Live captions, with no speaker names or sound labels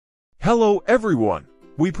Hello everyone,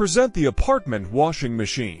 we present the apartment washing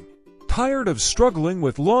machine. Tired of struggling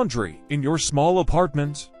with laundry in your small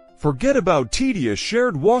apartment? Forget about tedious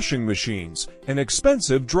shared washing machines and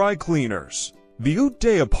expensive dry cleaners. The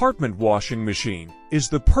OOTDAY apartment washing machine is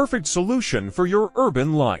the perfect solution for your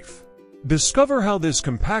urban life. Discover how this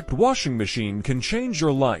compact washing machine can change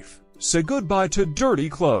your life. Say goodbye to dirty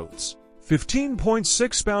clothes.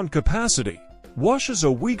 15.6 pound capacity. Washes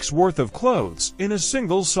a week's worth of clothes in a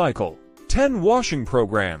single cycle. 10 washing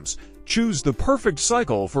programs. Choose the perfect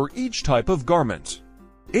cycle for each type of garment.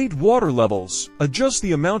 8 water levels. Adjust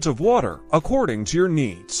the amount of water according to your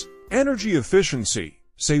needs. Energy efficiency.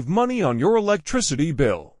 Save money on your electricity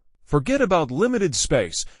bill. Forget about limited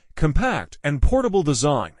space. Compact and portable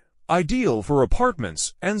design. Ideal for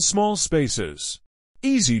apartments and small spaces.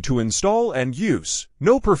 Easy to install and use.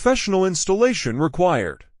 No professional installation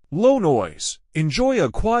required. Low noise. Enjoy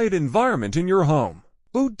a quiet environment in your home.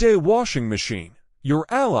 OOTDAY washing machine. Your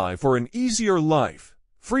ally for an easier life.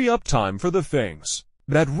 Free uptime for the things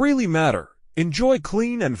that really matter. Enjoy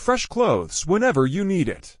clean and fresh clothes whenever you need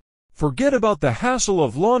it. Forget about the hassle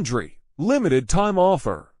of laundry. Limited time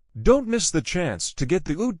offer. Don't miss the chance to get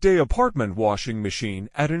the OOTDAY apartment washing machine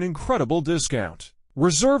at an incredible discount.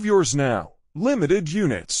 Reserve yours now. Limited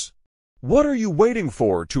units. What are you waiting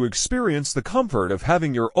for to experience the comfort of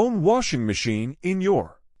having your own washing machine in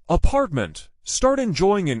your apartment? Start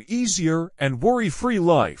enjoying an easier and worry-free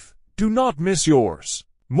life. Do not miss yours.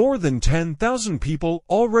 More than 10,000 people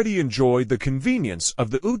already enjoy the convenience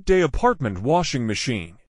of the OOTDAY apartment washing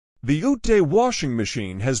machine. The OOTDAY washing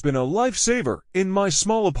machine has been a lifesaver in my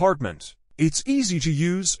small apartment. It's easy to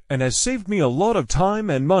use and has saved me a lot of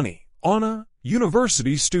time and money on a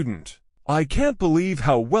university student. I can't believe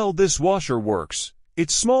how well this washer works.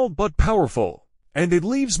 It's small but powerful, and it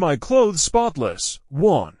leaves my clothes spotless.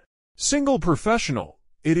 1. Single professional.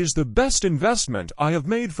 It is the best investment I have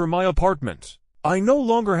made for my apartment. I no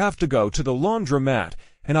longer have to go to the laundromat,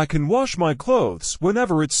 and I can wash my clothes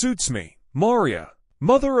whenever it suits me. Maria,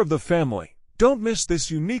 mother of the family, don't miss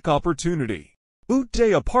this unique opportunity.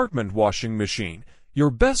 OOTDAY apartment washing machine,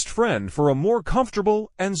 your best friend for a more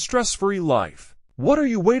comfortable and stress-free life. What are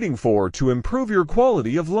you waiting for to improve your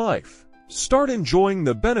quality of life? Start enjoying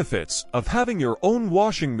the benefits of having your own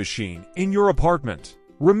washing machine in your apartment.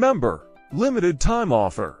 Remember, limited time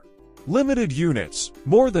offer. Limited units.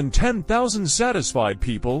 More than 10,000 satisfied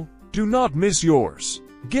people. Do not miss yours.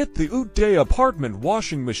 Get the OOTDAY apartment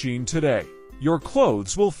washing machine today. Your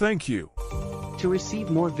clothes will thank you. To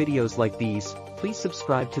receive more videos like these, please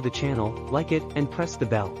subscribe to the channel, like it, and press the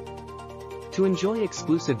bell. To enjoy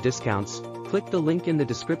exclusive discounts, click the link in the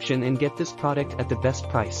description and get this product at the best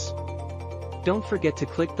price. Don't forget to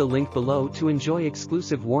click the link below to enjoy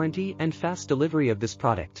exclusive warranty and fast delivery of this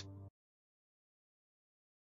product.